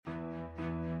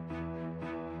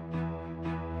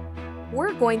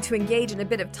We're going to engage in a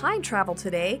bit of time travel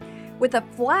today with a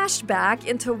flashback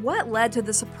into what led to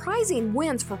the surprising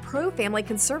wins for pro-family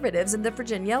conservatives in the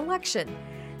Virginia election.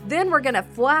 Then we're going to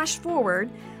flash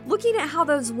forward, looking at how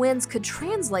those wins could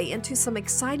translate into some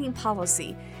exciting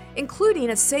policy,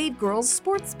 including a Save Girls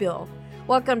sports bill.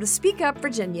 Welcome to Speak Up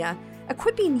Virginia,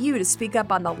 equipping you to speak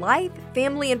up on the life,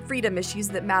 family, and freedom issues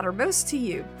that matter most to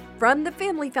you. From the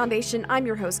Family Foundation, I'm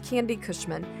your host, Candy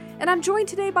Cushman, and I'm joined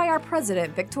today by our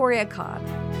president, Victoria Cobb.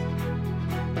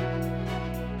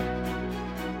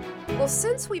 Well,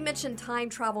 since we mentioned time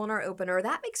travel in our opener,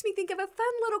 that makes me think of a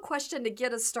fun little question to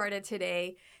get us started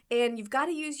today. And you've got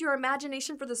to use your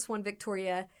imagination for this one,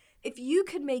 Victoria. If you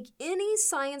could make any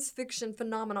science fiction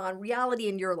phenomenon reality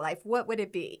in your life, what would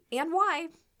it be? And why?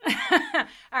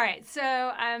 All right, so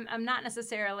I'm not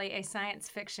necessarily a science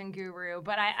fiction guru,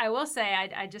 but I will say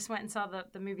I just went and saw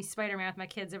the movie Spider-Man with my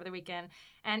kids over the weekend,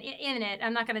 and in it,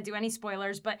 I'm not going to do any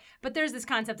spoilers, but there's this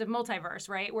concept of multiverse,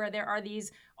 right, where there are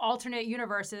these alternate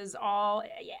universes.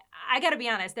 I got to be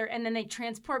honest, and then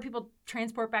people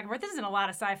transport back and forth. This isn't a lot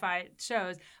of sci-fi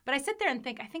shows, but I sit there and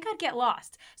think I would get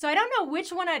lost. So I don't know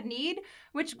which one I'd need,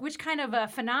 which kind of a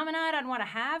phenomenon I'd want to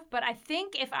have, but I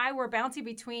think if I were bouncing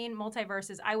between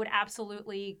multiverses, I would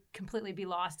absolutely completely be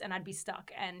lost and I'd be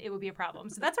stuck and it would be a problem.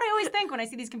 So that's what I always think when I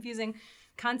see these confusing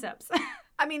concepts.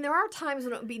 I mean, there are times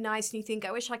when it would be nice and you think,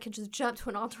 I wish I could just jump to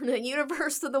an alternate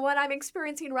universe to the one I'm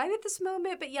experiencing right at this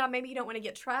moment. But yeah, maybe you don't want to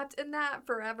get trapped in that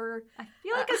forever. I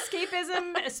feel like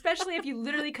escapism, especially if you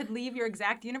literally could leave your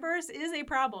exact universe, is a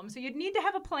problem. So you'd need to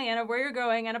have a plan of where you're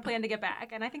going and a plan to get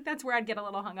back. And I think that's where I'd get a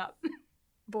little hung up.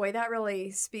 Boy, that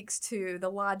really speaks to the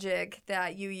logic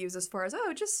that you use as far as,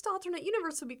 just alternate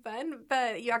universe would be fun,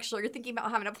 but you're thinking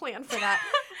about having a plan for that.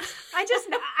 I get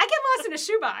lost in a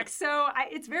shoebox, so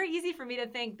it's very easy for me to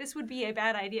think this would be a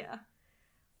bad idea.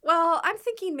 Well, I'm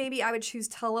thinking maybe I would choose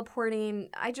teleporting.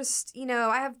 I just,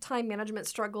 I have time management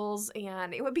struggles,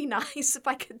 and it would be nice if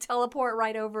I could teleport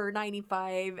right over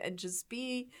 95 and just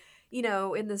be,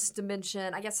 in this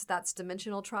dimension. I guess that's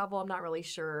dimensional travel. I'm not really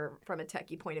sure from a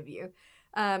techie point of view.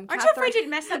 Aren't you afraid you'd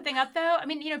mess something up, though? I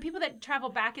mean, people that travel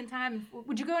back in time,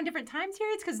 would you go in different time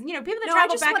periods? Because, people that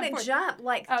travel back and forth. No, I just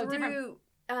want to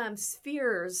jump, through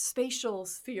spheres, spatial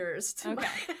spheres. Okay.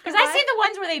 Because I see the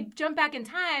ones where they jump back in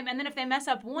time, and then if they mess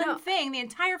up one thing, the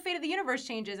entire fate of the universe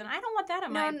changes, and I don't want that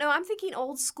on my... No, I'm thinking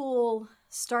old school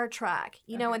Star Trek,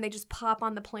 when they just pop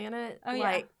on the planet. Oh,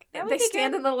 yeah. They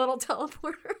stand in the little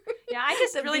teleporter. Yeah, I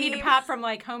just really need to pop from,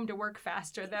 home to work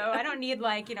faster, though. I don't need,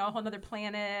 a whole other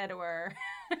planet or...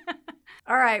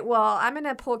 All right, well, I'm going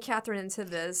to pull Catherine into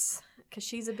this because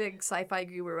she's a big sci-fi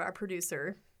guru, our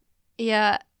producer.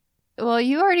 Yeah, well,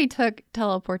 you already took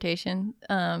teleportation,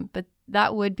 but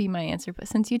that would be my answer. But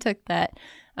since you took that,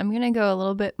 I'm going to go a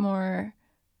little bit more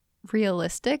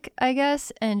realistic, I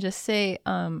guess, and just say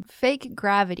fake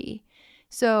gravity.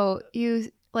 So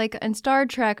you... like in Star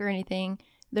Trek or anything,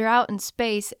 they're out in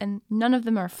space and none of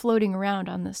them are floating around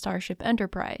on the Starship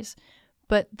Enterprise.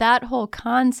 But that whole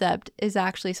concept is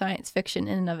actually science fiction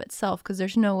in and of itself because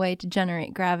there's no way to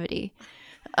generate gravity.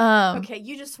 Okay,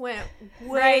 you just went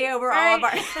way over all of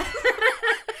our...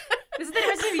 This is the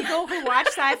difference between people who watch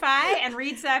sci-fi and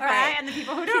read sci-fi and the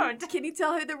people who don't. Can you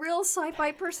tell who the real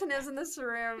sci-fi person is in this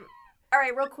room? All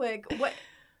right, real quick.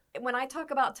 When I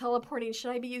talk about teleporting,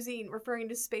 should I be referring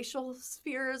to spatial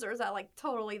spheres, or is that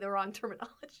totally the wrong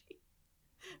terminology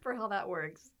for how that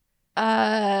works?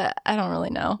 I don't really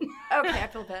know. Okay, I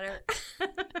feel better.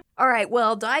 All right,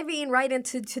 well, diving right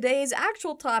into today's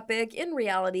actual topic, in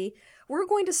reality, we're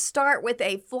going to start with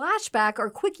a flashback or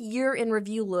quick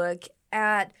year-in-review look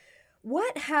at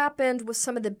what happened with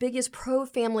some of the biggest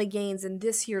pro-family gains in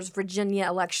this year's Virginia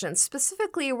election.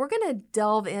 Specifically, we're going to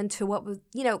delve into what was,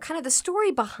 kind of the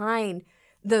story behind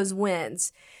those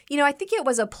wins. I think it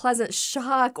was a pleasant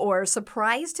shock or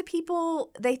surprise to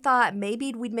people. They thought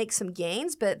maybe we'd make some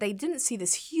gains, but they didn't see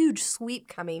this huge sweep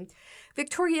coming.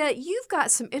 Victoria, you've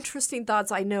got some interesting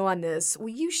thoughts, I know, on this. Will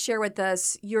you share with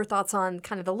us your thoughts on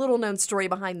kind of the little-known story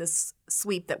behind this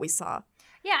sweep that we saw?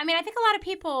 Yeah, I mean, I think a lot of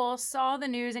people saw the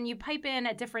news and you pipe in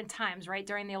at different times, right,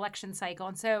 during the election cycle.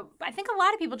 And so I think a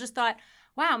lot of people just thought,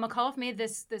 wow, McAuliffe made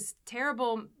this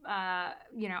terrible,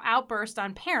 outburst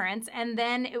on parents. And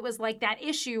then it was like that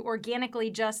issue organically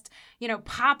just,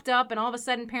 popped up and all of a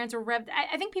sudden parents were revved.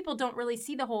 I think people don't really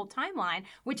see the whole timeline,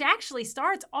 which actually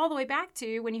starts all the way back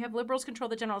to when you have liberals control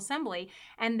the General Assembly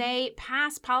and they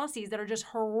pass policies that are just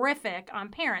horrific on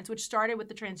parents, which started with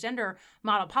the transgender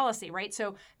model policy, right?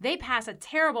 So they pass a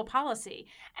terrible policy.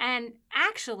 And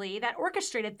actually that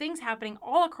orchestrated things happening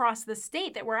all across the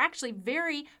state that were actually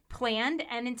very planned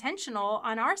planned and intentional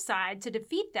on our side to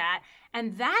defeat that.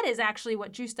 And that is actually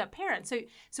what juiced up parents.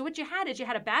 So what you had is you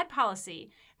had a bad policy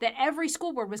that every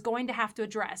school board was going to have to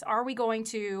address. Are we going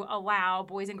to allow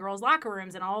boys and girls locker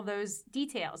rooms and all of those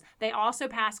details? They also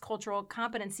passed cultural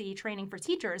competency training for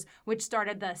teachers, which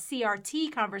started the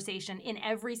CRT conversation in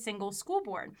every single school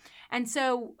board. And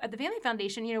so at the Family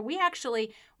Foundation, we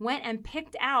actually went and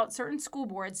picked out certain school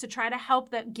boards to try to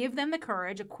help them, give them the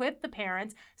courage, equip the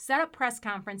parents, set up press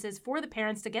conferences for the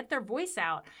parents to get their voice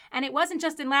out. And it wasn't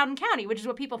just in Loudoun County, which is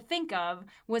what people think of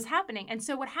was happening. And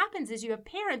so what happens is you have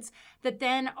parents that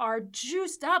then are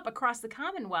juiced up across the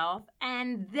Commonwealth.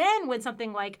 And then when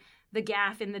something like the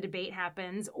gaffe in the debate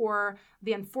happens, or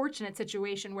the unfortunate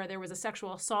situation where there was a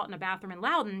sexual assault in a bathroom in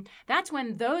Loudoun, that's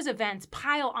when those events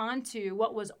pile onto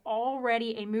what was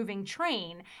already a moving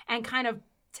train and kind of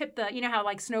tip the, how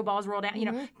like snowballs roll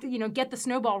down, get the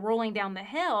snowball rolling down the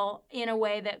hill in a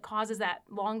way that causes that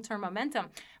long-term momentum.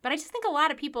 But I just think a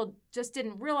lot of people just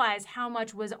didn't realize how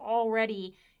much was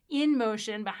already in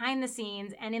motion behind the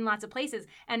scenes and in lots of places.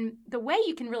 And the way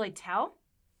you can really tell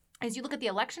is you look at the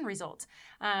election results.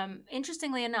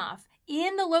 Interestingly enough,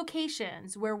 in the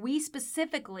locations where we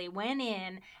specifically went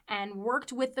in and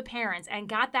worked with the parents and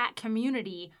got that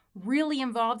community really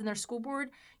involved in their school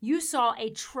board, you saw a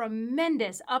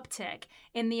tremendous uptick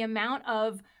in the amount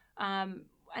of, and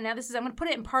now I'm going to put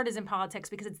it in partisan politics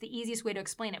because it's the easiest way to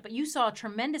explain it, but you saw a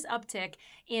tremendous uptick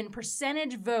in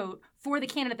percentage vote for the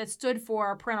candidate that stood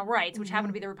for parental rights, which happened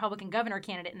to be the Republican governor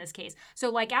candidate in this case. So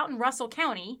like out in Russell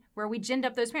County, where we ginned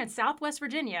up those parents, Southwest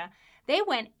Virginia, they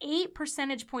went 8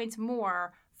 percentage points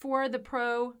more for the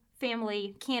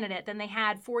pro-family candidate than they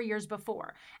had 4 years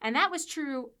before. And that was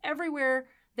true everywhere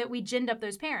that we ginned up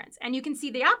those parents. And you can see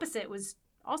the opposite was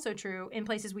also true in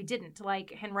places we didn't,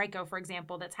 like Henrico, for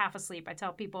example, that's half asleep. I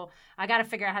tell people, I got to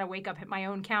figure out how to wake up my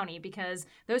own county because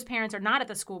those parents are not at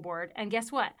the school board. And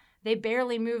guess what? They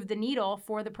barely moved the needle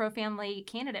for the pro-family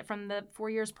candidate from the 4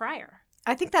 years prior.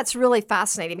 I think that's really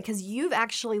fascinating because you've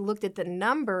actually looked at the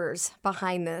numbers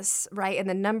behind this, right? And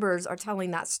the numbers are telling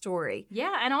that story.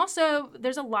 Yeah, and also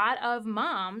there's a lot of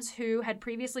moms who had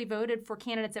previously voted for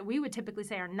candidates that we would typically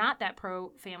say are not that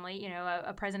pro-family,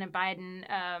 a President Biden,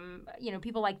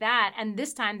 people like that. And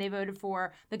this time they voted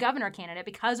for the governor candidate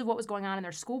because of what was going on in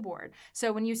their school board.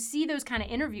 So when you see those kind of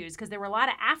interviews, because there were a lot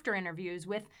of after interviews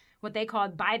with what they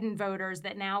called Biden voters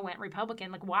that now went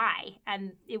Republican, like why?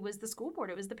 And it was the school board.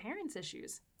 It was the parents'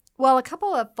 issues. Well, a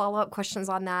couple of follow-up questions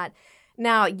on that.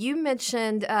 Now, you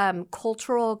mentioned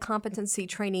cultural competency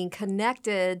training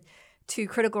connected to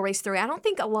critical race theory. I don't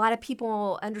think a lot of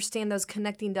people understand those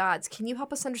connecting dots. Can you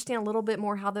help us understand a little bit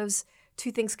more how those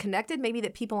two things connected, maybe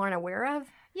that people aren't aware of?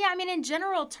 Yeah, I mean, in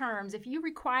general terms, if you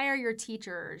require your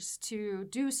teachers to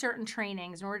do certain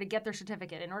trainings in order to get their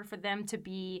certificate, in order for them to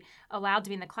be allowed to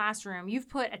be in the classroom, you've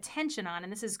put attention on,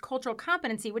 and this is cultural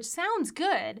competency, which sounds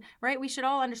good, right? We should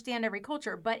all understand every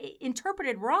culture, but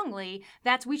interpreted wrongly,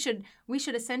 that's we should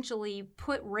essentially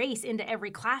put race into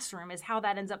every classroom is how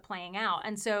that ends up playing out.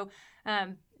 And so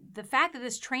the fact that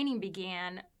this training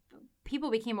began,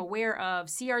 people became aware of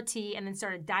CRT and then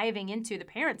the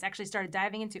parents actually started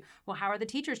diving into, well, how are the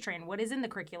teachers trained? What is in the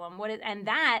curriculum? And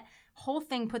that whole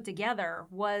thing put together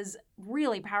was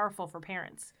really powerful for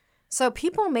parents. So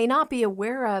people may not be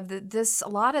aware of that a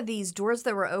lot of these doors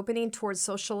that were opening towards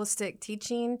socialistic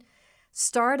teaching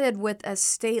started with a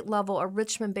state level, a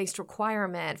Richmond-based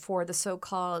requirement for the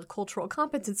so-called cultural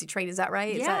competency training. Is that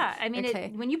right? Yeah.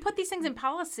 When you put these things in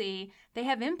policy, they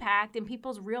have impact in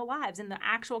people's real lives, in the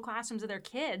actual classrooms of their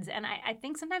kids. And I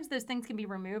think sometimes those things can be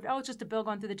removed. Oh, it's just a bill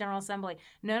going through the General Assembly.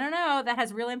 No. That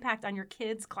has real impact on your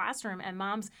kid's classroom. And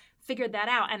moms figured that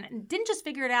out, and didn't just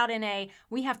figure it out in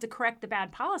we have to correct the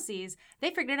bad policies. They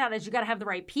figured it out as you got to have the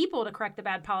right people to correct the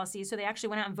bad policies. So they actually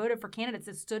went out and voted for candidates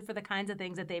that stood for the kinds of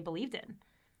things that they believed in.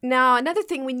 Now, another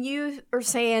thing, when you are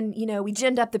saying, we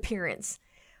ginned up the parents,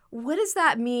 what does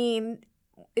that mean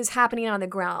is happening on the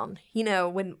ground?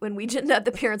 When we ginned up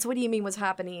the parents, what do you mean was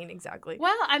happening exactly?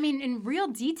 Well, I mean, in real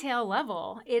detail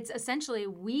level, it's essentially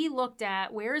we looked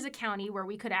at where is a county where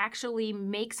we could actually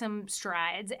make some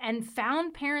strides and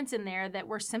found parents in there that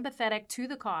were sympathetic to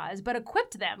the cause, but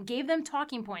equipped them, gave them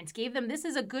talking points, gave them, this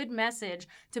is a good message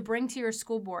to bring to your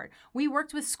school board. We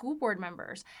worked with school board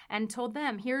members and told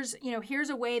them, here's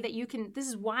a way that this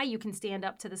is why you can stand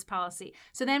up to this policy.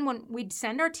 So then when we'd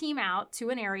send our team out to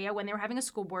an area when they were having a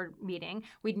school board meeting,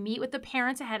 we'd meet with the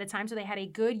parents ahead of time so they had a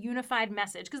good unified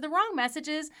message, because the wrong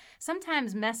messages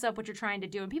sometimes mess up what you're trying to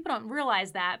do, and people don't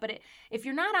realize that. But if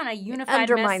you're not on a unified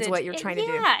undermines message, what you're trying to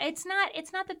do. Yeah, it's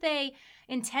not that they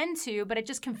intend to, but it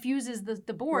just confuses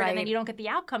the board, right. And then you don't get the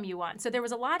outcome you want. So there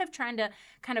was a lot of trying to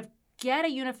kind of get a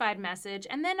unified message,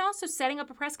 and then also setting up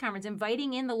a press conference,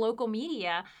 inviting in the local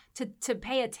media to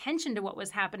pay attention to what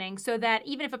was happening, so that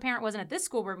even if a parent wasn't at this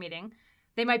school board meeting,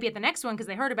 they might be at the next one because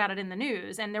they heard about it in the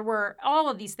news. And there were all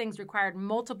of these things required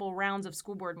multiple rounds of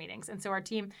school board meetings. And so our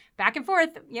team back and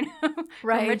forth,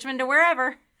 Right. from Richmond to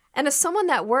wherever. And as someone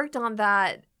that worked on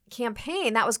that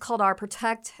campaign, that was called our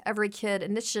Protect Every Kid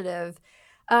initiative.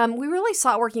 We really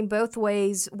saw it working both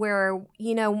ways where,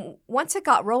 once it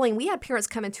got rolling, we had parents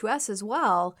coming to us as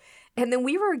well. And then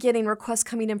we were getting requests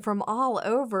coming in from all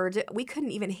over. We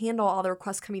couldn't even handle all the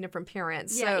requests coming in from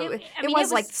parents. Yeah, so it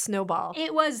was like the snowball.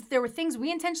 There were things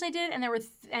we intentionally did,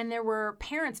 and there were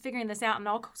parents figuring this out in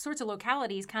all sorts of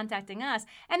localities contacting us.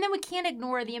 And then we can't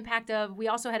ignore the impact of, we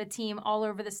also had a team all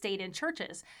over the state in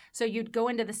churches. So you'd go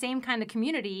into the same kind of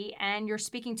community and you're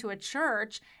speaking to a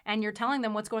church and you're telling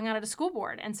them what's going on at a school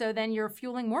board. And so then you're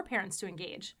fueling more parents to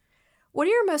engage. What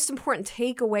are your most important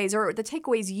takeaways, or the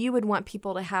takeaways you would want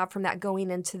people to have from that going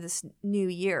into this new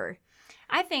year?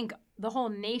 I think the whole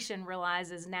nation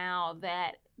realizes now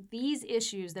that these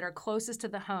issues that are closest to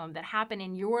the home, that happen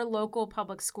in your local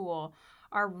public school,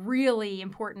 are really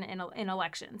important in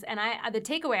elections. And the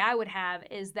takeaway I would have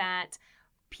is that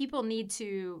people need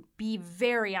to be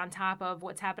very on top of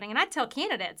what's happening. And I tell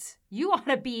candidates, you ought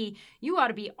to be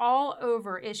all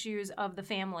over issues of the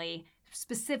family,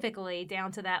 specifically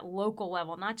down to that local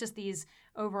level, not just these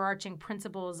overarching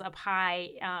principles up high,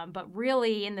 but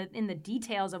really in the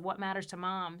details of what matters to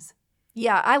moms.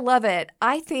 Yeah, I love it.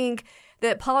 I think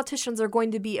that politicians are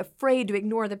going to be afraid to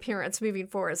ignore the parents moving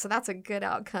forward, so that's a good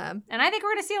outcome. And I think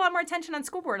we're going to see a lot more attention on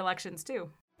school board elections,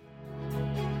 too.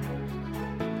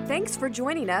 Thanks for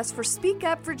joining us for Speak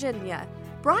Up Virginia,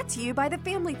 brought to you by the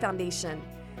Family Foundation.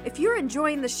 If you're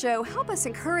enjoying the show, help us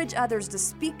encourage others to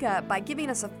speak up by giving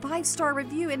us a 5-star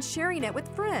review and sharing it with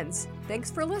friends.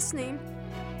 Thanks for listening.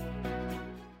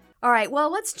 All right,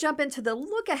 well, let's jump into the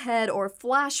look ahead or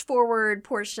flash forward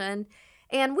portion.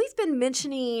 And we've been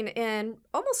mentioning in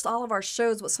almost all of our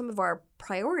shows what some of our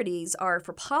priorities are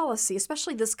for policy,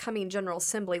 especially this coming General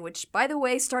Assembly, which, by the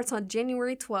way, starts on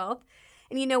January 12th.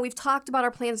 And, we've talked about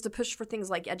our plans to push for things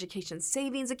like education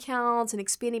savings accounts and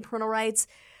expanding parental rights.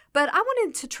 But I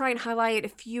wanted to try and highlight a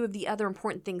few of the other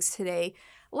important things today.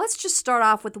 Let's just start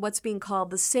off with what's being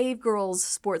called the Save Girls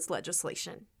Sports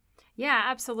legislation. Yeah,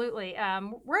 absolutely.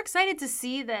 We're excited to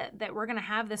see that we're going to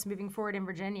have this moving forward in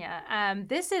Virginia.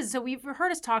 So we've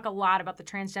heard us talk a lot about the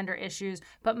transgender issues,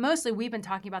 but mostly we've been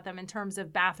talking about them in terms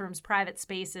of bathrooms, private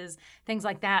spaces, things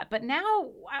like that. But now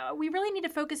we really need to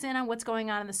focus in on what's going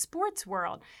on in the sports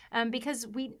world, because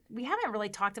we haven't really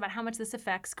talked about how much this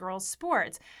affects girls'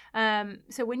 sports.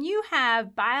 So when you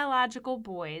have biological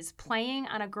boys playing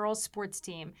on a girls' sports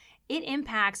team, it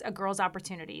impacts a girl's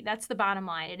opportunity. That's the bottom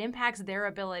line. It impacts their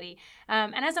ability.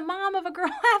 And as a mom of a girl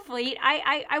athlete,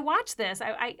 I watch this.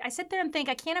 I sit there and think,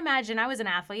 I can't imagine, I was an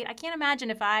athlete. I can't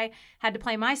imagine if I had to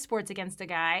play my sports against a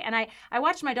guy. And I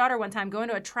watched my daughter one time go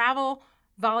into a travel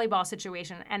volleyball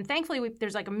situation. And thankfully,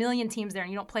 there's like a million teams there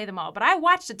and you don't play them all. But I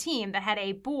watched a team that had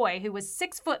a boy who was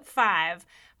 6'5"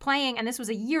 playing, and this was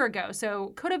a year ago.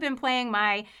 So could have been playing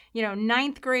my,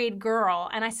 9th grade girl.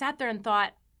 And I sat there and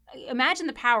thought, imagine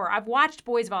the power. I've watched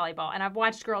boys volleyball and I've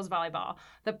watched girls volleyball.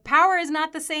 The power is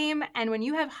not the same. And when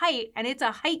you have height and it's a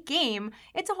height game,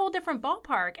 it's a whole different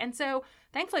ballpark. And so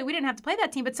thankfully we didn't have to play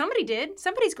that team, but somebody did.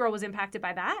 Somebody's girl was impacted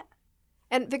by that.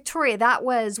 And Victoria, that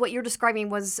was what you're describing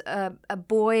was a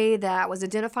boy that was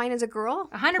identifying as a girl?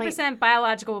 100%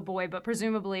 biological boy, but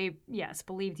presumably, yes,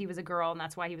 believed he was a girl, and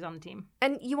that's why he was on the team.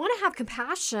 And you want to have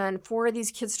compassion for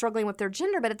these kids struggling with their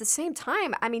gender, but at the same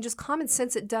time, just common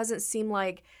sense, it doesn't seem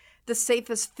like the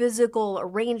safest physical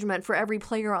arrangement for every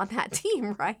player on that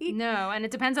team, right? No, and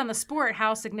it depends on the sport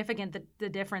how significant the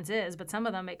difference is, but some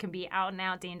of them, it can be out and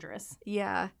out dangerous.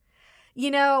 Yeah.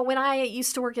 When I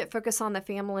used to work at Focus on the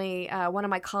Family, one of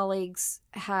my colleagues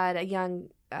had a young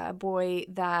boy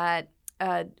that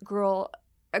a girl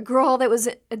that was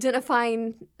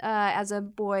identifying as a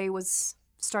boy was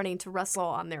starting to wrestle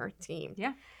on their team.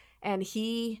 Yeah. And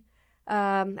he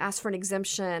asked for an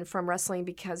exemption from wrestling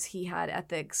because he had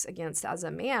ethics against, as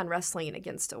a man, wrestling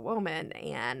against a woman.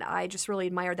 And I just really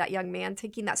admired that young man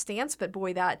taking that stance. But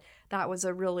boy, that was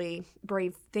a really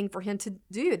brave thing for him to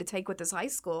do, to take with his high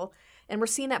school. And we're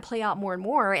seeing that play out more and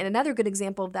more. And another good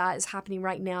example of that is happening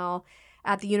right now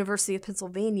at the University of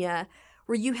Pennsylvania,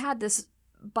 where you had this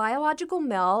biological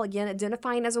male, again,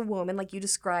 identifying as a woman, like you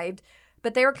described,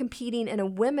 but they were competing in a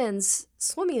women's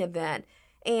swimming event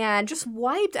and just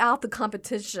wiped out the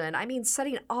competition.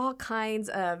 Setting all kinds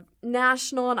of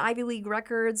national and Ivy League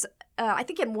records. I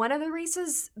think in one of the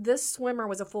races, this swimmer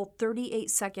was a full 38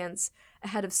 seconds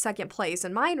ahead of second place.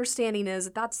 And my understanding is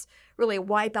that that's really a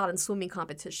wipeout in swimming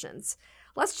competitions.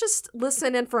 Let's just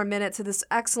listen in for a minute to this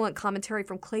excellent commentary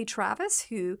from Clay Travis,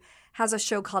 who has a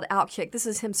show called Outkick. This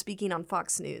is him speaking on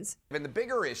Fox News. And the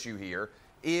bigger issue here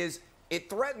is it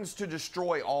threatens to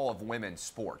destroy all of women's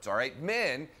sports, all right?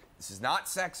 Men, this is not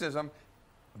sexism,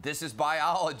 this is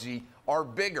biology, are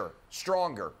bigger,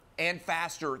 stronger, and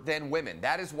faster than women.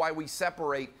 That is why we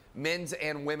separate men's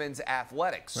and women's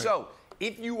athletics. Right. So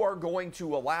if you are going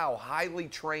to allow highly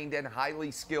trained and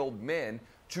highly skilled men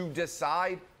to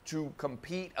decide to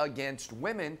compete against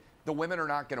women, the women are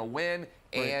not going to win.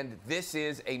 Right. And this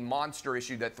is a monster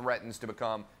issue that threatens to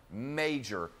become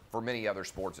major for many other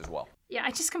sports as well. Yeah,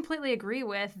 I just completely agree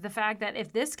with the fact that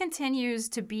if this continues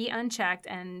to be unchecked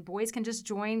and boys can just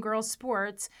join girls'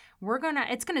 sports,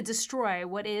 it's gonna destroy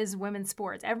what is women's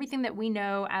sports. Everything that we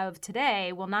know of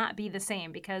today will not be the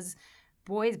same because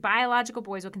biological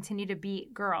boys will continue to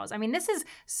beat girls. I mean, this is,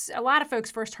 a lot of folks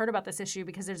first heard about this issue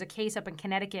because there's a case up in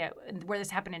Connecticut where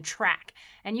this happened in track.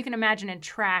 And you can imagine in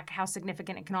track how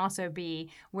significant it can also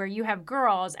be where you have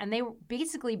girls and they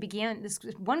basically this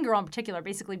one girl in particular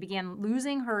basically began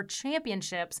losing her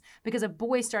championships because a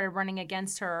boy started running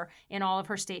against her in all of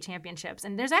her state championships.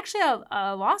 And there's actually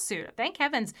a lawsuit. Thank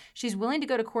heavens she's willing to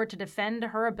go to court to defend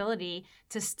her ability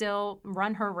to still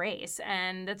run her race.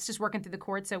 And that's just working through the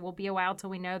court, so we'll be a while till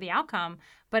we know the outcome.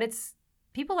 But it's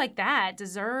people like that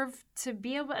deserve to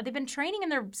be able, they've been training in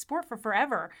their sport for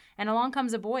forever, and along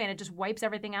comes a boy and it just wipes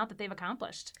everything out that they've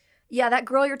accomplished. Yeah, that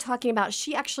girl you're talking about,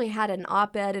 she actually had an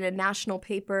op-ed in a national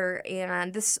paper,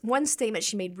 and this one statement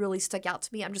she made really stuck out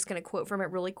to me. I'm just going to quote from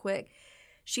it really quick.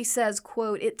 She says,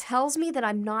 quote, "It tells me that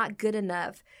I'm not good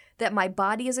enough, that my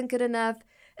body isn't good enough,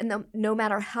 and no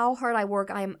matter how hard I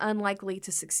work, I am unlikely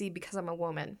to succeed because I'm a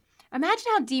woman." Imagine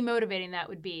how demotivating that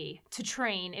would be to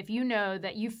train if you know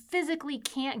that you physically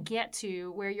can't get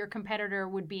to where your competitor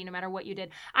would be no matter what you did.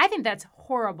 I think that's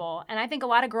horrible. And I think a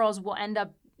lot of girls will end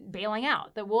up bailing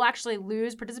out, that we'll actually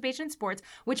lose participation in sports,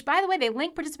 which, by the way, they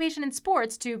link participation in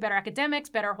sports to better academics,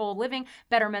 better whole living,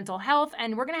 better mental health.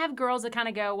 And we're going to have girls that kind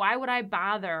of go, why would I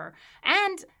bother?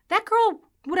 And that girl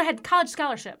would have had college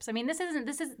scholarships. I mean, this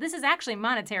is actually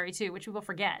monetary too, which people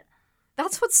forget.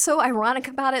 That's what's so ironic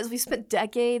about it is we spent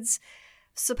decades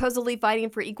supposedly fighting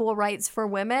for equal rights for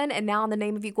women, and now in the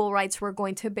name of equal rights, we're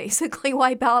going to basically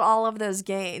wipe out all of those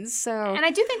gains. So, and I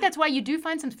do think that's why you do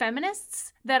find some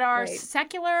feminists that are right.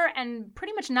 secular and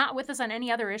pretty much not with us on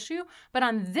any other issue, but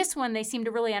on this one, they seem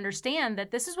to really understand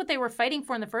that this is what they were fighting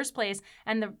for in the first place,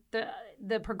 and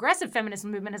the progressive feminist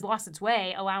movement has lost its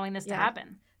way, allowing this to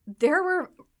happen. There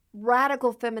were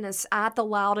radical feminists at the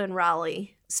Loudon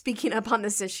rally speaking up on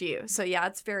this issue. So yeah,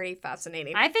 it's very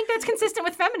fascinating. I think that's consistent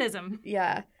with feminism.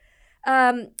 Yeah.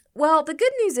 Well, the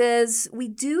good news is we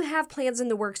do have plans in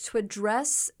the works to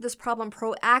address this problem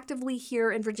proactively here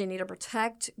in Virginia to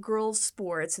protect girls'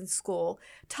 sports in school.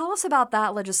 Tell us about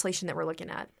that legislation that we're looking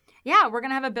at. Yeah, we're going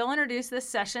to have a bill introduced this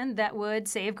session that would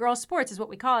save girls' sports, is what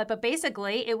we call it. But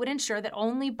basically, it would ensure that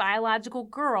only biological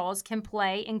girls can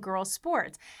play in girls'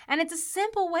 sports. And it's a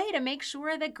simple way to make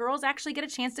sure that girls actually get a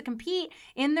chance to compete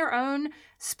in their own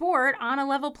sport on a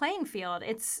level playing field.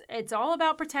 It's all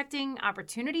about protecting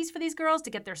opportunities for these girls to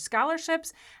get their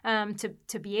scholarships,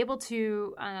 to be able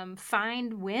to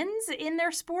find wins in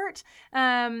their sport.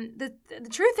 The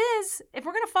truth is, if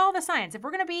we're going to follow the science, if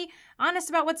we're going to be honest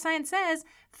about what science says,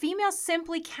 females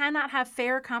simply cannot have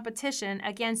fair competition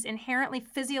against inherently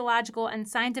physiological and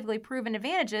scientifically proven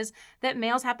advantages that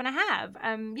males happen to have.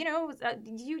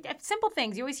 Simple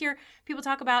things. You always hear people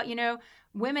talk about,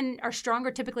 women are stronger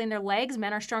typically in their legs,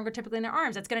 men are stronger typically in their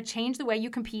arms. That's going to change the way you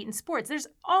compete in sports. There's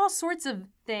all sorts of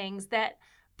things that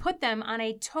put them on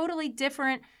a totally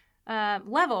different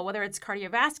level, whether it's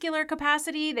cardiovascular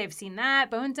capacity, they've seen that,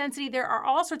 bone density. There are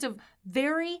all sorts of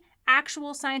very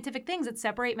actual scientific things that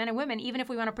separate men and women. Even if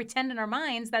we want to pretend in our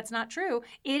minds that's not true,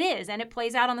 it is, and it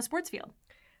plays out on the sports field.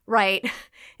 Right.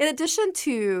 In addition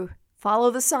to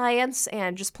follow the science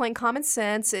and just plain common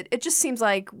sense, it just seems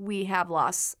like we have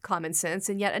lost common sense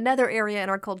in yet another area in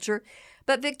our culture.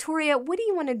 But Victoria, what do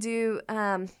you want to do?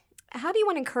 How do you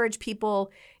want to encourage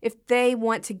people if they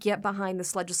want to get behind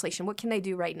this legislation? What can they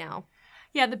do right now?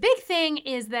 Yeah, the big thing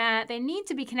is that they need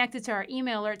to be connected to our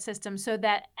email alert system so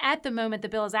that at the moment the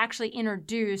bill is actually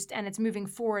introduced and it's moving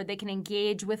forward, they can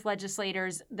engage with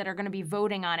legislators that are going to be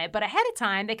voting on it. But ahead of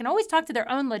time, they can always talk to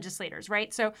their own legislators,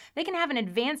 right? So they can have an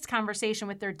advanced conversation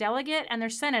with their delegate and their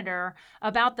senator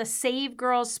about the Save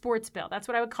Girls Sports Bill. That's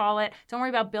what I would call it. Don't worry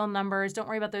about bill numbers. Don't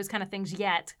worry about those kind of things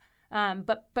yet.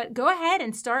 But go ahead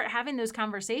and start having those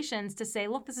conversations to say,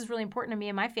 look, this is really important to me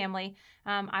and my family.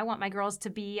 I want my girls to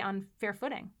be on fair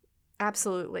footing.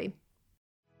 Absolutely.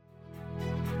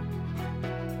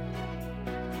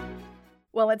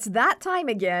 Well, it's that time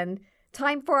again.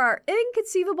 Time for our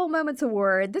Inconceivable Moments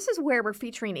Award. This is where we're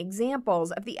featuring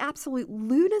examples of the absolute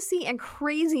lunacy and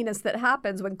craziness that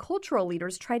happens when cultural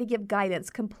leaders try to give guidance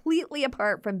completely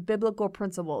apart from biblical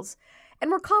principles. And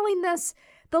we're calling this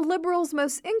the Liberals'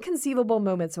 Most Inconceivable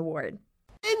Moments Award.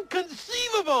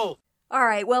 Inconceivable! All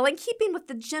right, well, in keeping with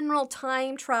the general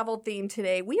time travel theme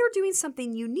today, we are doing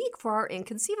something unique for our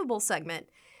Inconceivable segment.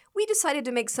 We decided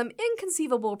to make some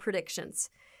inconceivable predictions.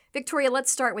 Victoria, let's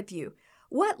start with you.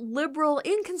 What liberal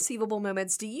inconceivable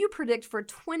moments do you predict for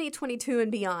 2022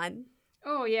 and beyond?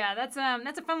 Oh yeah, that's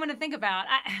a fun one to think about.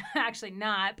 Actually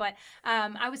not, but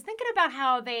I was thinking about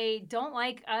how they don't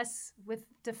like us with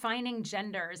defining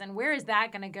genders and where is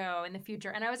that going to go in the future.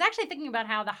 And I was actually thinking about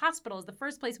how the hospital is the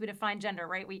first place we define gender,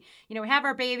 right? We have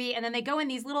our baby and then they go in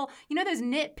these little, those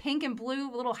knit pink and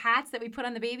blue little hats that we put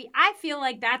on the baby. I feel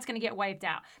like that's going to get wiped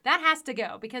out. That has to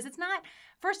go because it's not.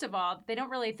 First of all, they don't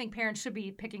really think parents should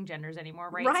be picking genders anymore,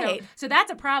 right? Right. So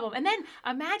that's a problem. And then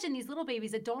imagine these little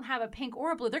babies that don't have a pink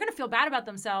or a blue. They're going to feel bad about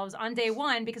themselves on day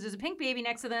one because there's a pink baby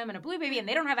next to them and a blue baby and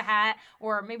they don't have a hat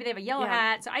or maybe they have a yellow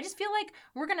hat. So I just feel like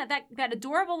we're going to, that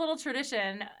adorable little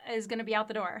tradition is going to be out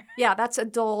the door. Yeah, that's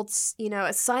adults,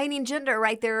 assigning gender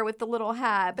right there with the little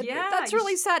hat. But Yeah, that's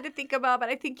really sad to think about, but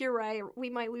I think you're right.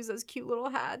 We might lose those cute little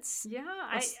hats. Yeah.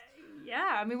 I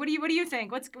mean, what do you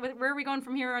think? Where are we going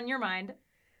from here on your mind?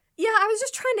 Yeah, I was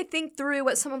just trying to think through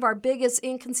what some of our biggest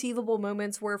inconceivable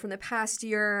moments were from the past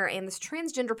year, and this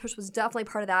transgender push was definitely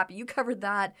part of that, but you covered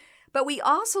that. But we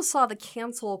also saw the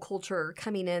cancel culture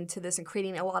coming into this and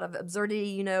creating a lot of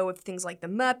absurdity, with things like the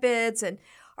Muppets and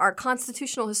our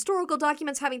constitutional historical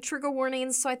documents having trigger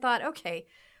warnings. So I thought, okay,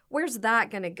 where's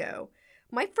that going to go?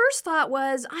 My first thought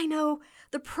was, I know,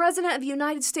 the President of the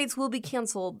United States will be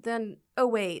canceled. Then, oh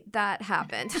wait, that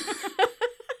happened.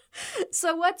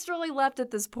 So what's really left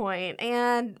at this point?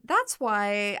 And that's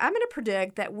why I'm going to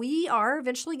predict that we are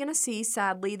eventually going to see,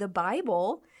 sadly, the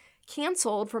Bible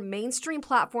canceled from mainstream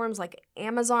platforms like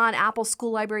Amazon, Apple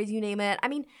School Libraries, you name it. I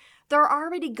mean, they're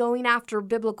already going after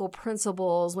biblical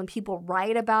principles. When people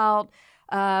write about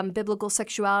biblical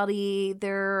sexuality,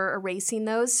 they're erasing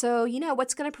those. So,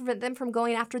 what's going to prevent them from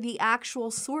going after the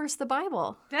actual source, the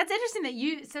Bible? That's interesting that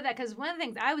you said that because one of the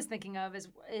things I was thinking of is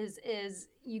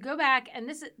you go back and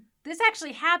this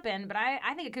actually happened, but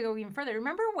I think it could go even further.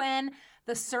 Remember when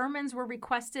the sermons were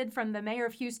requested from the mayor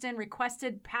of Houston,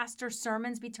 requested pastor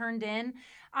sermons be turned in?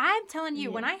 I'm telling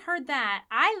you, when I heard that,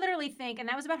 I literally think, and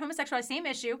that was about homosexuality, same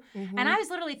issue, and I was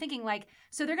literally thinking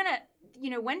so they're going to,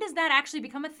 when does that actually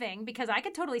become a thing? Because I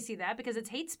could totally see that because it's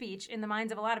hate speech in the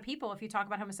minds of a lot of people if you talk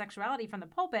about homosexuality from the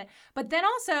pulpit. But then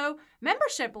also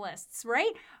membership lists,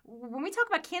 right? When we talk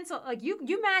about cancel,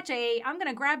 you match I'm going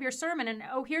to grab your sermon and,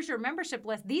 here's your membership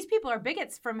list. These people are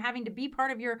bigots from having to be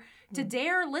part of to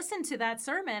dare listen to that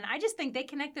sermon. I just think they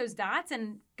connect those dots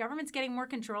and government's getting more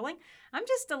controlling. I'm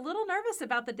just a little nervous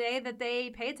about the day that they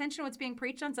pay attention to what's being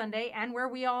preached on Sunday and where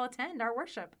we all attend our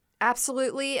worship.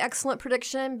 Absolutely. Excellent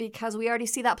prediction because we already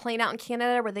see that playing out in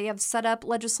Canada where they have set up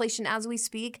legislation as we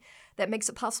speak that makes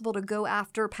it possible to go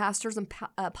after pastors and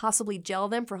possibly jail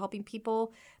them for helping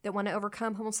people that want to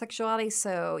overcome homosexuality.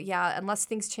 So yeah, unless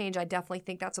things change, I definitely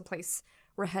think that's a place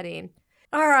we're heading.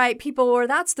 All right, people,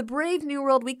 that's the brave new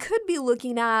world we could be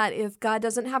looking at if God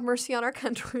doesn't have mercy on our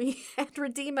country and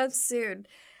redeem us soon.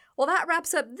 Well, that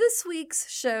wraps up this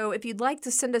week's show. If you'd like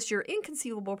to send us your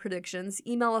inconceivable predictions,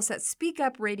 email us at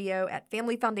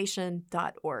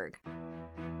speakupradio@familyfoundation.org.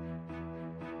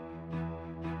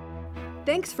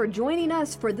 Thanks for joining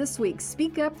us for this week's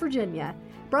Speak Up Virginia,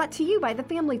 brought to you by the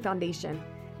Family Foundation.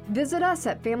 Visit us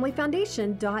at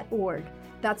familyfoundation.org.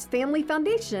 That's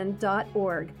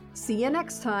familyfoundation.org. See you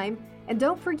next time, and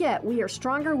don't forget, we are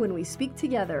stronger when we speak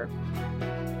together.